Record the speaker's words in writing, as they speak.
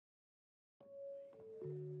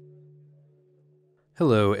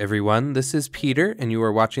Hello everyone, this is Peter and you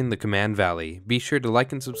are watching the Command Valley. Be sure to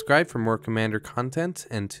like and subscribe for more Commander content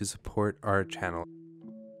and to support our channel.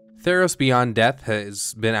 Theros Beyond Death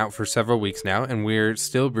has been out for several weeks now, and we're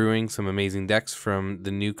still brewing some amazing decks from the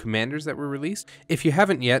new commanders that were released. If you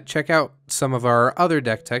haven't yet, check out some of our other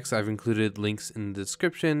deck techs. I've included links in the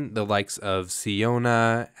description, the likes of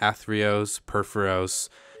Siona, Athreos, Perforos.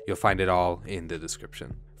 You'll find it all in the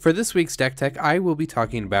description. For this week's deck tech, I will be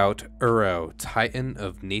talking about Uro, Titan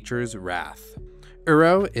of Nature's Wrath.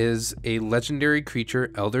 Uro is a legendary creature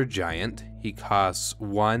elder giant. He costs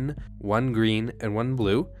 1 green, and 1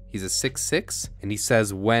 blue. He's a 6/6, and he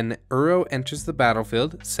says when Uro enters the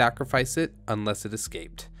battlefield, sacrifice it unless it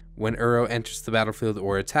escaped. When Uro enters the battlefield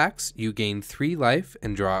or attacks, you gain 3 life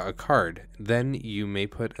and draw a card. Then you may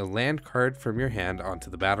put a land card from your hand onto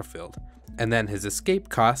the battlefield. And then his escape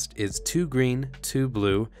cost is 2 green, 2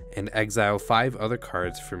 blue, and exile 5 other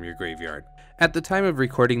cards from your graveyard. At the time of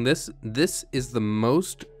recording this is the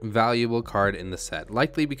most valuable card in the set,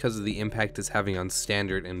 likely because of the impact it's having on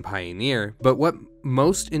Standard and Pioneer, but what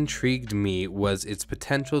most intrigued me was its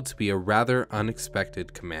potential to be a rather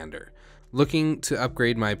unexpected commander. Looking to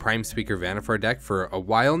upgrade my Prime Speaker Vannifar deck for a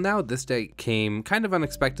while now, this deck came kind of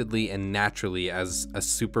unexpectedly and naturally as a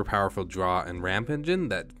super powerful draw and ramp engine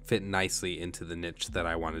that fit nicely into the niche that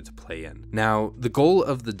I wanted to play in. Now, the goal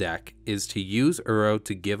of the deck is to use Uro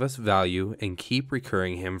to give us value and keep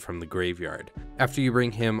recurring him from the graveyard. After you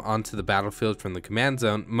bring him onto the battlefield from the command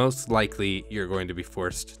zone, most likely you're going to be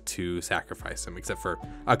forced to sacrifice him, except for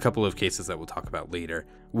a couple of cases that we'll talk about later.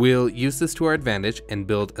 We'll use this to our advantage and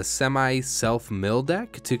build a semi-self-mill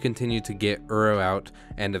deck to continue to get Uro out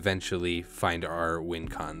and eventually find our win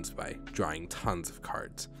cons by drawing tons of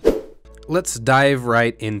cards. Let's dive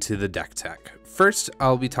right into the deck tech. First,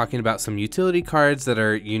 I'll be talking about some utility cards that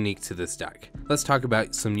are unique to this deck. Let's talk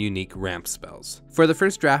about some unique ramp spells. For the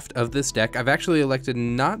first draft of this deck, I've actually elected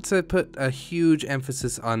not to put a huge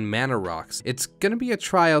emphasis on mana rocks. It's going to be a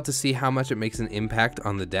trial to see how much it makes an impact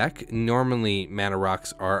on the deck. Normally, mana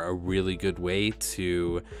rocks are a really good way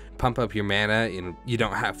to pump up your mana, and you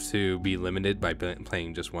don't have to be limited by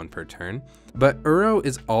playing just 1 per turn. But Uro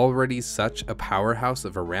is already such a powerhouse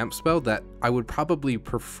of a ramp spell that I would probably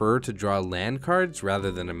prefer to draw land cards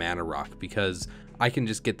rather than a mana rock, because I can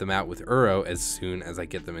just get them out with Uro as soon as I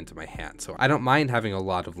get them into my hand. So I don't mind having a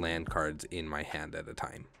lot of land cards in my hand at a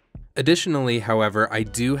time. Additionally, however, I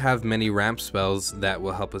do have many ramp spells that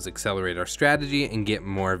will help us accelerate our strategy and get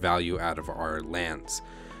more value out of our lands.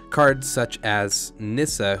 Cards such as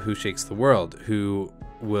Nissa, Who Shakes the World, who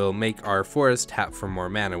will make our forest tap for more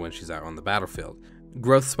mana when she's out on the battlefield.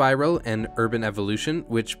 Growth Spiral and Urban Evolution,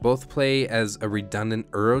 which both play as a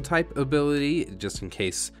redundant Uro type ability, just in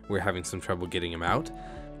case we're having some trouble getting him out.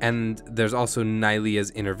 And there's also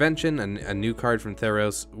Nylea's Intervention, a new card from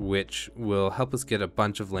Theros, which will help us get a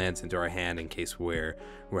bunch of lands into our hand in case we're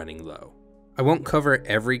running low. I won't cover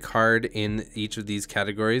every card in each of these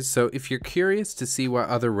categories, so if you're curious to see what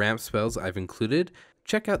other ramp spells I've included,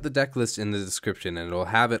 check out the deck list in the description and it'll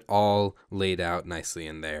have it all laid out nicely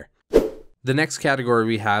in there. The next category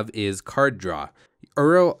we have is card draw.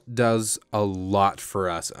 Uro does a lot for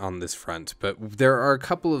us on this front, but there are a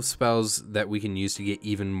couple of spells that we can use to get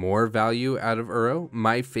even more value out of Uro.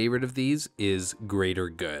 My favorite of these is Greater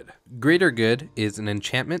Good. Greater Good is an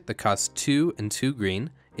enchantment that costs 2 and 2 green.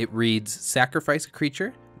 It reads, sacrifice a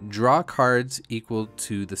creature, draw cards equal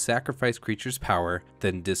to the sacrificed creature's power,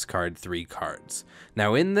 then discard 3 cards.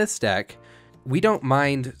 Now in this deck, we don't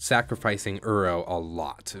mind sacrificing Uro a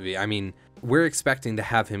lot. I mean, we're expecting to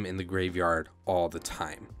have him in the graveyard all the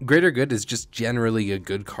time. Greater Good is just generally a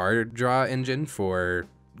good card draw engine for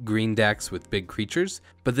green decks with big creatures,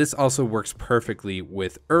 but this also works perfectly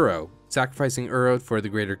with Uro. Sacrificing Uro for the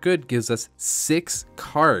Greater Good gives us 6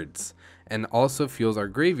 cards, and also fuels our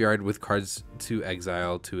graveyard with cards to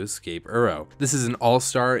exile to escape Uro. This is an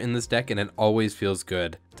all-star in this deck, and it always feels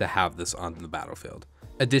good to have this on the battlefield.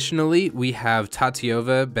 Additionally, we have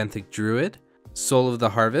Tatiova, Benthic Druid, Soul of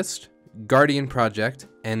the Harvest, Guardian Project,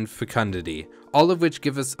 and Fecundity, all of which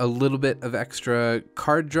give us a little bit of extra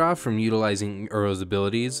card draw from utilizing Uro's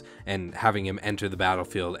abilities and having him enter the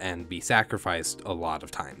battlefield and be sacrificed a lot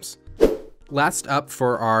of times. Last up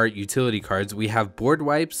for our utility cards, we have Board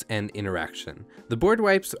Wipes and Interaction. The Board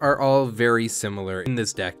Wipes are all very similar in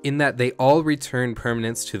this deck in that they all return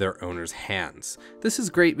permanents to their owner's hands. This is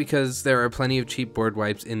great because there are plenty of cheap Board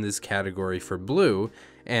Wipes in this category for blue,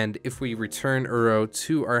 and if we return Uro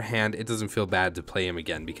to our hand, it doesn't feel bad to play him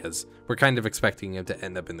again because we're kind of expecting him to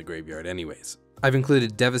end up in the graveyard anyways. I've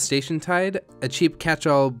included Devastation Tide, a cheap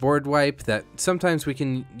catch-all board wipe that sometimes we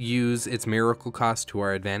can use its miracle cost to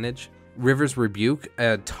our advantage. River's Rebuke,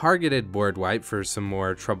 a targeted board wipe for some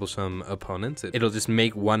more troublesome opponents. It'll just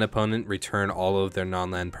make one opponent return all of their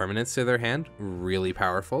non-land permanents to their hand. Really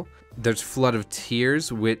powerful. There's Flood of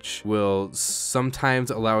Tears, which will sometimes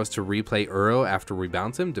allow us to replay Uro after we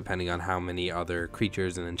bounce him, depending on how many other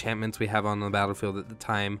creatures and enchantments we have on the battlefield at the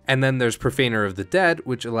time. And then there's Profaner of the Dead,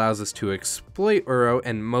 which allows us to exploit Uro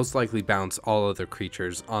and most likely bounce all other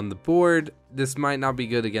creatures on the board. This might not be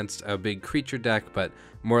good against a big creature deck, but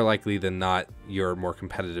more likely than not, your more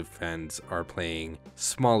competitive friends are playing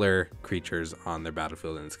smaller creatures on their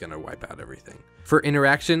battlefield and it's going to wipe out everything. For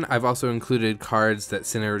interaction, I've also included cards that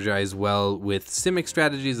synergize well with Simic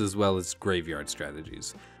strategies as well as graveyard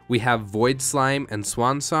strategies. We have Void Slime and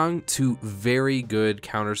Swan Song, two very good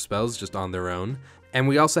counter spells just on their own. And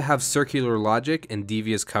we also have Circular Logic and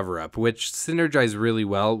Devious Cover-Up, which synergize really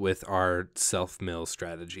well with our self-mill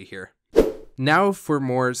strategy here. Now for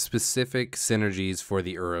more specific synergies for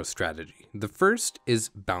the Uro strategy. The first is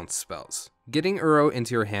bounce spells. Getting Uro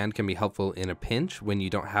into your hand can be helpful in a pinch when you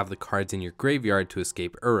don't have the cards in your graveyard to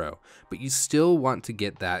escape Uro, but you still want to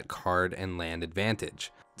get that card and land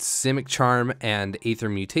advantage. Simic Charm and Aether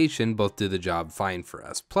Mutation both do the job fine for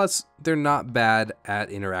us. Plus, they're not bad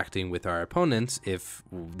at interacting with our opponents if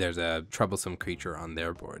there's a troublesome creature on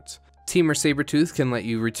their boards. Temur Sabertooth can let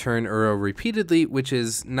you return Uro repeatedly, which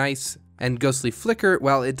is nice. And Ghostly Flicker,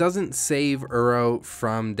 while it doesn't save Uro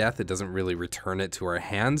from death, it doesn't really return it to our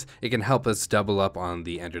hands. It can help us double up on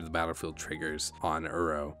the enter the battlefield triggers on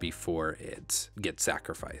Uro before it gets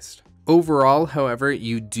sacrificed. Overall, however,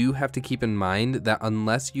 you do have to keep in mind that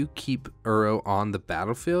unless you keep Uro on the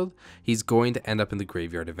battlefield, he's going to end up in the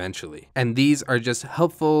graveyard eventually. And these are just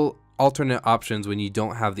helpful alternate options when you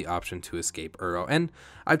don't have the option to escape Uro. And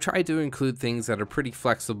I've tried to include things that are pretty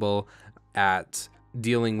flexible at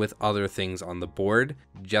dealing with other things on the board,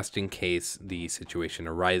 just in case the situation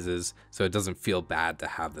arises, so it doesn't feel bad to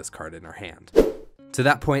have this card in our hand. To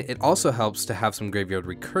that point, it also helps to have some graveyard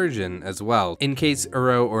recursion as well, in case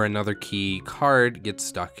Uro or another key card gets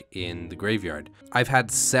stuck in the graveyard. I've had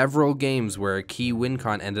several games where a key win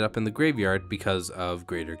con ended up in the graveyard because of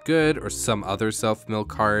Greater Good or some other self-mill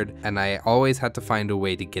card, and I always had to find a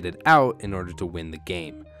way to get it out in order to win the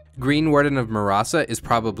game. Green Warden of Marasa is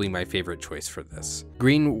probably my favorite choice for this.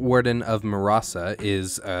 Green Warden of Marasa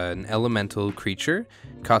is an elemental creature,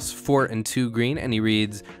 costs 4 and 2 green, and he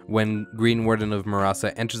reads, when Green Warden of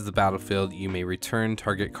Marasa enters the battlefield, you may return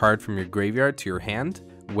target card from your graveyard to your hand.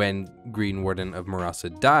 When Green Warden of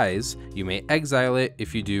Marasa dies, you may exile it.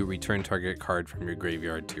 If you do, return target card from your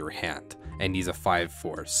graveyard to your hand. And he's a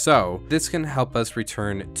 5/4. So this can help us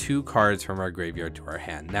return 2 cards from our graveyard to our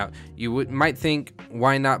hand. Now, you might think,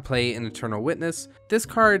 why not play an Eternal Witness? This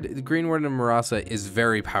card, the Green Warden of Marasa, is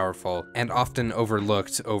very powerful and often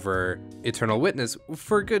overlooked over Eternal Witness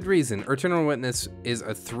for good reason. Eternal Witness is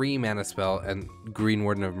a 3 mana spell and Green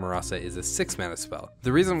Warden of Marasa is a 6 mana spell.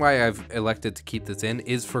 The reason why I've elected to keep this in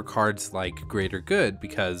is for cards like Greater Good,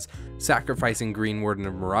 because sacrificing Green Warden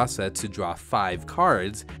of Marasa to draw 5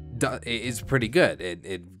 cards is pretty good.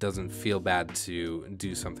 It doesn't feel bad to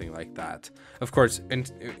do something like that. Of course,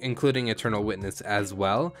 including Eternal Witness as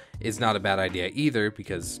well is not a bad idea either,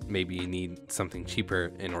 because maybe you need something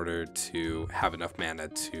cheaper in order to have enough mana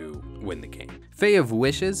to win the game. Fae of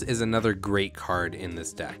Wishes is another great card in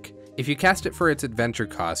this deck. If you cast it for its adventure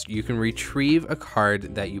cost, you can retrieve a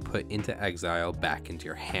card that you put into exile back into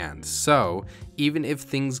your hand. So even if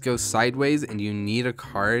things go sideways and you need a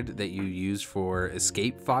card that you use for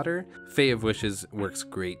escape fodder, Fae of Wishes works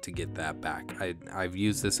great to get that back. I've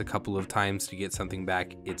used this a couple of times to get something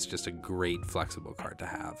back. It's just a great flexible card to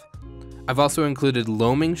have. I've also included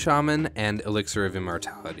Loaming Shaman and Elixir of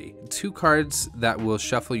Immortality, 2 cards that will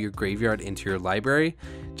shuffle your graveyard into your library,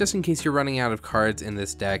 just in case you're running out of cards in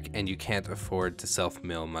this deck and you can't afford to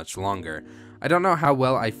self-mill much longer. I don't know how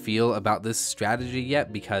well I feel about this strategy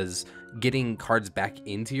yet, because getting cards back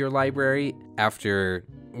into your library after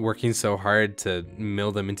working so hard to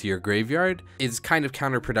mill them into your graveyard is kind of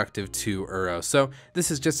counterproductive to Uro. So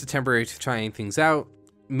this is just a temporary to trying things out.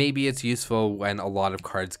 Maybe it's useful when a lot of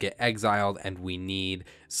cards get exiled and we need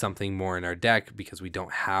something more in our deck because we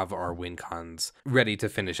don't have our win cons ready to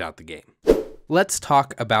finish out the game. Let's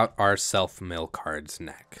talk about our self-mill cards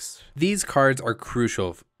next. These cards are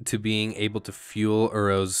crucial to being able to fuel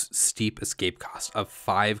Uro's steep escape cost of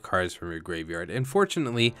 5 cards from your graveyard. And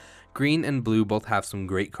fortunately, green and blue both have some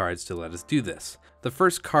great cards to let us do this. The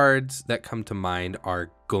first cards that come to mind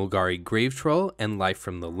are Golgari Grave Troll and Life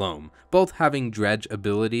from the Loam, both having dredge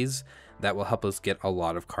abilities that will help us get a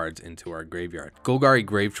lot of cards into our graveyard. Golgari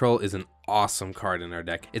Grave Troll is an awesome card in our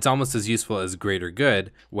deck. It's almost as useful as Greater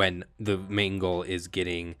Good when the main goal is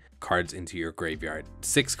getting cards into your graveyard.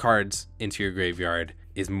 6 cards into your graveyard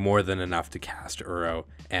is more than enough to cast Uro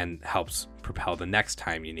and helps propel the next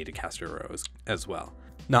time you need to cast Uro as well.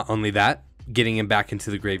 Not only that, getting him back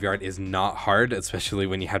into the graveyard is not hard, especially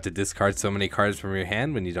when you have to discard so many cards from your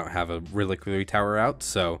hand when you don't have a Reliquary Tower out,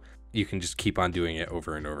 so you can just keep on doing it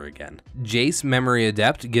over and over again. Jace Memory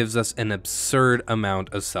Adept gives us an absurd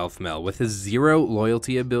amount of self-mill, with his 0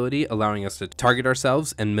 loyalty ability allowing us to target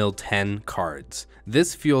ourselves and mill 10 cards.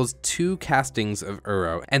 This fuels 2 castings of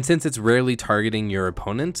Uro, and since it's rarely targeting your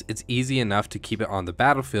opponent, it's easy enough to keep it on the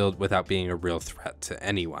battlefield without being a real threat to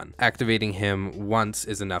anyone. Activating him once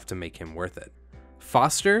is enough to make him worth it.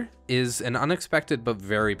 Foster is an unexpected but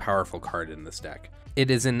very powerful card in this deck. It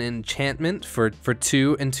is an enchantment for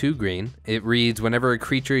 2 and 2 green. It reads, whenever a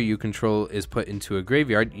creature you control is put into a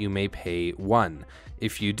graveyard, you may pay 1.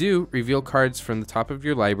 If you do, reveal cards from the top of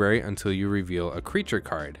your library until you reveal a creature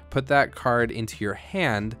card. Put that card into your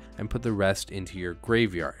hand and put the rest into your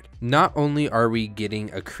graveyard. Not only are we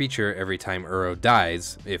getting a creature every time Uro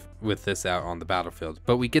dies, with this out on the battlefield,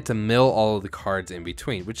 but we get to mill all of the cards in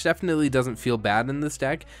between, which definitely doesn't feel bad in this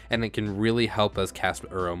deck, and it can really help us cast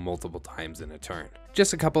Uro multiple times in a turn.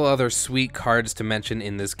 Just a couple other sweet cards to mention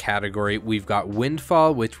in this category. We've got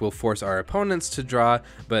Windfall, which will force our opponents to draw,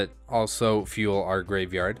 but also fuel our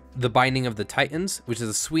graveyard. The Binding of the Titans, which is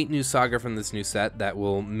a sweet new saga from this new set that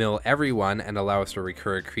will mill everyone and allow us to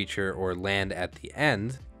recur a creature or land at the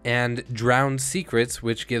end. And Drowned Secrets,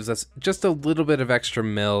 which gives us just a little bit of extra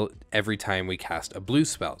mill every time we cast a blue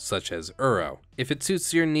spell, such as Uro. If it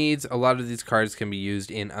suits your needs, a lot of these cards can be used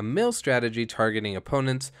in a mill strategy targeting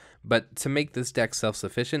opponents, but to make this deck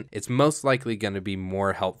self-sufficient, it's most likely going to be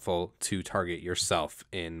more helpful to target yourself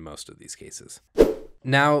in most of these cases.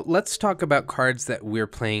 Now, let's talk about cards that we're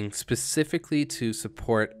playing specifically to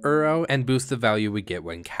support Uro and boost the value we get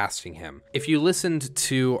when casting him. If you listened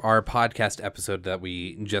to our podcast episode that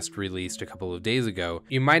we just released a couple of days ago,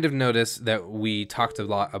 you might have noticed that we talked a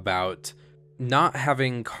lot about not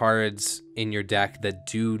having cards in your deck that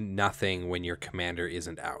do nothing when your commander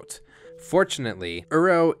isn't out. Fortunately,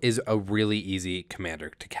 Uro is a really easy commander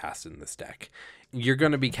to cast in this deck. You're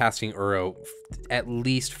going to be casting Uro at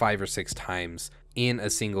least 5 or 6 times in a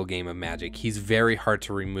single game of Magic. He's very hard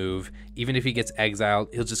to remove. Even if he gets exiled,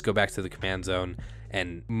 he'll just go back to the command zone,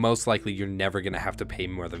 and most likely you're never going to have to pay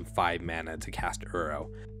more than 5 mana to cast Uro.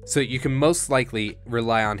 So you can most likely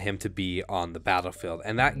rely on him to be on the battlefield,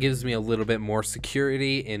 and that gives me a little bit more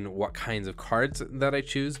security in what kinds of cards that I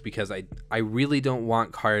choose, because I really don't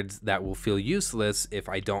want cards that will feel useless if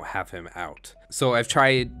I don't have him out. So I've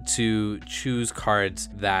tried to choose cards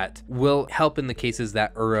that will help in the cases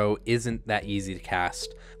that Uro isn't that easy to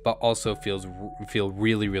cast, but also feel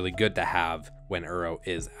really, really good to have when Uro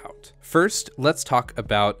is out. First, let's talk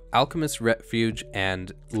about Alchemist's Refuge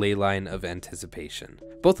and Leyline of Anticipation,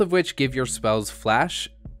 both of which give your spells flash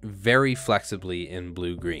very flexibly in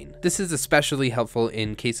blue-green. This is especially helpful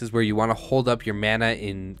in cases where you want to hold up your mana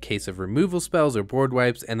in case of removal spells or board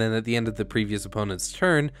wipes, and then at the end of the previous opponent's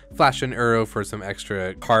turn, flash an Uro for some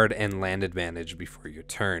extra card and land advantage before your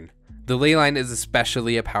turn. The Leyline is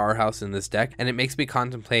especially a powerhouse in this deck, and it makes me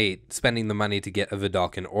contemplate spending the money to get a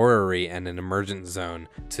Vidalcan Orrery and an Emergent Zone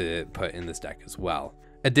to put in this deck as well.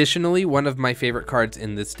 Additionally, one of my favorite cards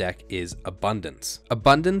in this deck is Abundance.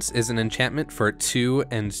 Abundance is an enchantment for 2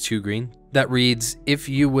 and 2 green that reads, if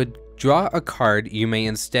you would draw a card, you may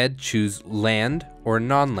instead choose land or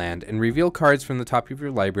non-land and reveal cards from the top of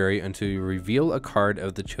your library until you reveal a card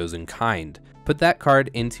of the chosen kind. Put that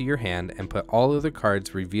card into your hand and put all other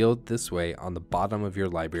cards revealed this way on the bottom of your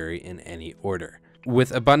library in any order.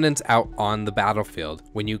 With Abundance out on the battlefield,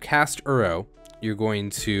 when you cast Uro, you're going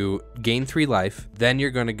to gain 3 life, then you're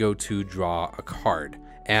going to go to draw a card.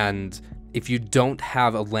 And if you don't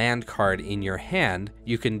have a land card in your hand,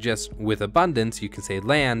 you can just, with Abundance, you can say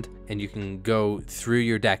land, and you can go through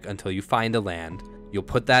your deck until you find a land. You'll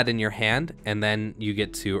put that in your hand, and then you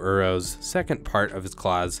get to Uro's second part of his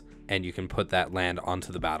clause, and you can put that land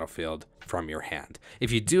onto the battlefield from your hand. If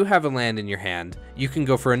you do have a land in your hand, you can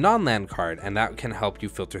go for a non-land card, and that can help you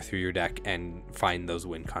filter through your deck and find those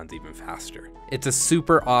win cons even faster. It's a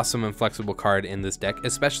super awesome and flexible card in this deck,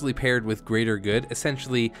 especially paired with Greater Good,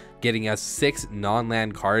 essentially getting us 6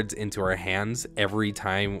 non-land cards into our hands every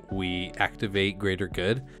time we activate Greater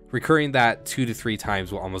Good. Recurring that 2 to 3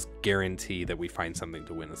 times will almost guarantee that we find something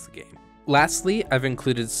to win us the game. Lastly, I've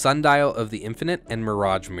included Sundial of the Infinite and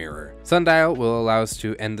Mirage Mirror. Sundial will allow us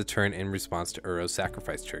to end the turn in response to Uro's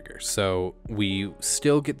sacrifice trigger, so we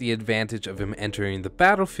still get the advantage of him entering the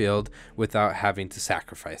battlefield without having to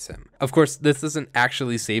sacrifice him. Of course, this doesn't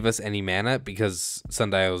actually save us any mana because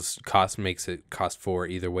Sundial's cost makes it cost 4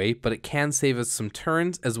 either way, but it can save us some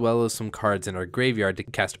turns as well as some cards in our graveyard to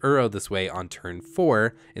cast Uro this way on turn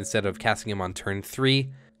 4 instead of casting him on turn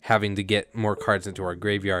 3, having to get more cards into our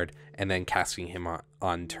graveyard and then casting him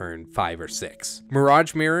on turn 5 or 6.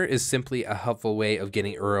 Mirage Mirror is simply a helpful way of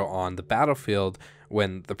getting Uro on the battlefield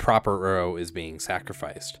when the proper Uro is being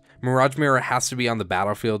sacrificed. Mirage Mirror has to be on the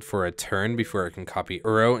battlefield for a turn before it can copy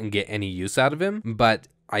Uro and get any use out of him, but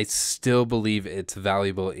I still believe it's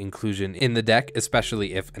valuable inclusion in the deck,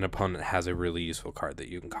 especially if an opponent has a really useful card that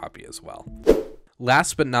you can copy as well.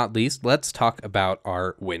 Last but not least, let's talk about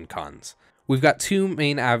our win cons. We've got two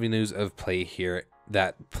main avenues of play here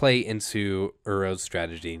that play into Uro's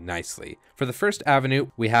strategy nicely. For the first avenue,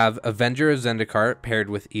 we have Avenger of Zendikar paired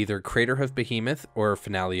with either Craterhoof Behemoth or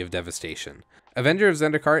Finale of Devastation. Avenger of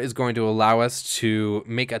Zendikar is going to allow us to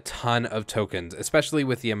make a ton of tokens, especially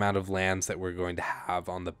with the amount of lands that we're going to have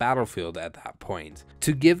on the battlefield at that point.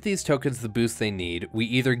 To give these tokens the boost they need, we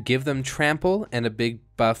either give them Trample and a big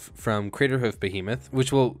buff from Craterhoof Behemoth,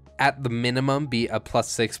 which will at the minimum be a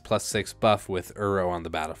 +6/+6 buff with Uro on the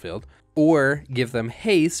battlefield, or give them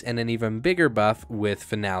Haste and an even bigger buff with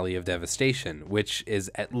Finale of Devastation, which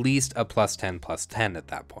is at least a +10/+10 at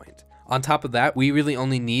that point. On top of that, we really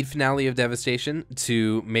only need Finale of Devastation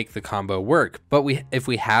to make the combo work. But if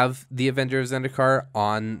we have the Avenger of Zendikar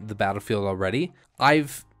on the battlefield already,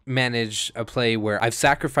 I've managed a play where I've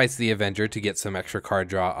sacrificed the Avenger to get some extra card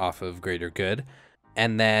draw off of Greater Good,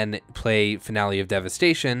 and then play Finale of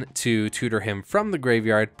Devastation to tutor him from the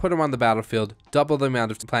graveyard, put him on the battlefield, double the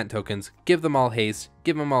amount of plant tokens, give them all haste,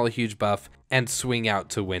 give them all a huge buff, and swing out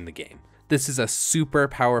to win the game. This is a super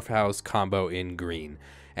powerhouse combo in green,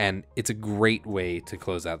 and it's a great way to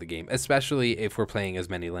close out the game, especially if we're playing as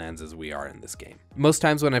many lands as we are in this game. Most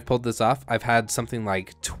times when I've pulled this off, I've had something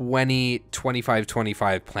like 20, 25,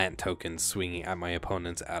 25 plant tokens swinging at my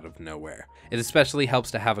opponents out of nowhere. It especially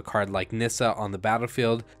helps to have a card like Nissa on the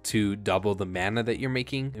battlefield to double the mana that you're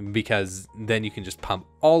making, because then you can just pump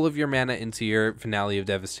all of your mana into your Finale of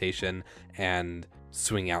Devastation and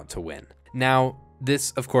swing out to win. Now,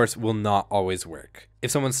 this, of course, will not always work.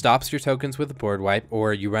 If someone stops your tokens with a board wipe,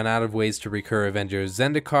 or you run out of ways to recur Avenger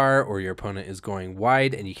Zendikar, or your opponent is going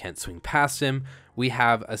wide and you can't swing past him, we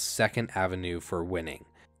have a second avenue for winning.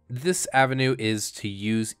 This avenue is to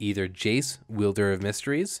use either Jace, Wielder of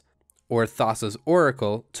Mysteries, or Thassa's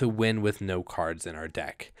Oracle to win with no cards in our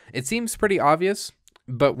deck. It seems pretty obvious,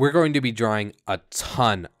 but we're going to be drawing a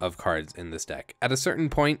ton of cards in this deck. At a certain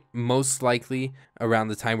point, most likely around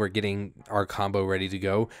the time we're getting our combo ready to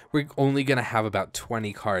go, we're only going to have about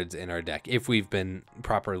 20 cards in our deck if we've been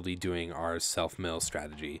properly doing our self-mill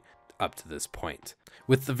strategy up to this point.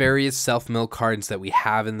 With the various self-mill cards that we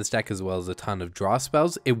have in this deck, as well as a ton of draw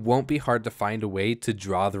spells, it won't be hard to find a way to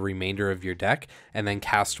draw the remainder of your deck and then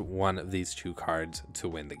cast one of these two cards to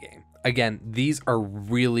win the game. Again, these are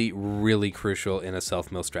really, really crucial in a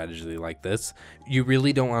self-mill strategy like this. You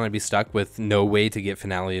really don't want to be stuck with no way to get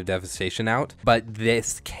Finale of Devastation out, but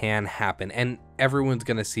this can happen, and everyone's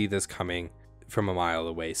going to see this coming from a mile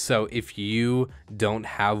away. So if you don't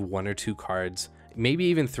have one or two cards, maybe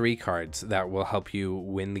even 3 cards that will help you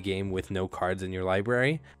win the game with no cards in your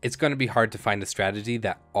library, it's going to be hard to find a strategy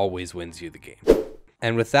that always wins you the game.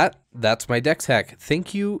 And with that, that's my deck tech.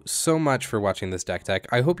 Thank you so much for watching this deck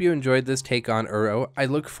tech. I hope you enjoyed this take on Uro. I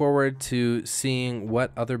look forward to seeing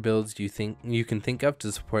what other builds you can think of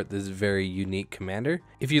to support this very unique commander.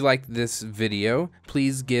 If you liked this video,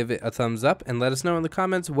 please give it a thumbs up and let us know in the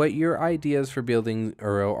comments what your ideas for building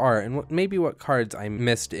Uro are and maybe what cards I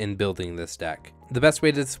missed in building this deck. The best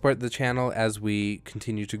way to support the channel as we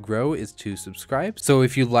continue to grow is to subscribe. So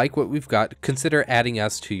if you like what we've got, consider adding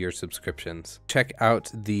us to your subscriptions. Check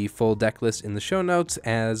out the full deck list in the show notes,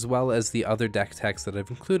 as well as the other deck techs that I've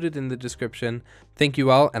included in the description. Thank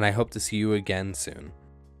you all, and I hope to see you again soon.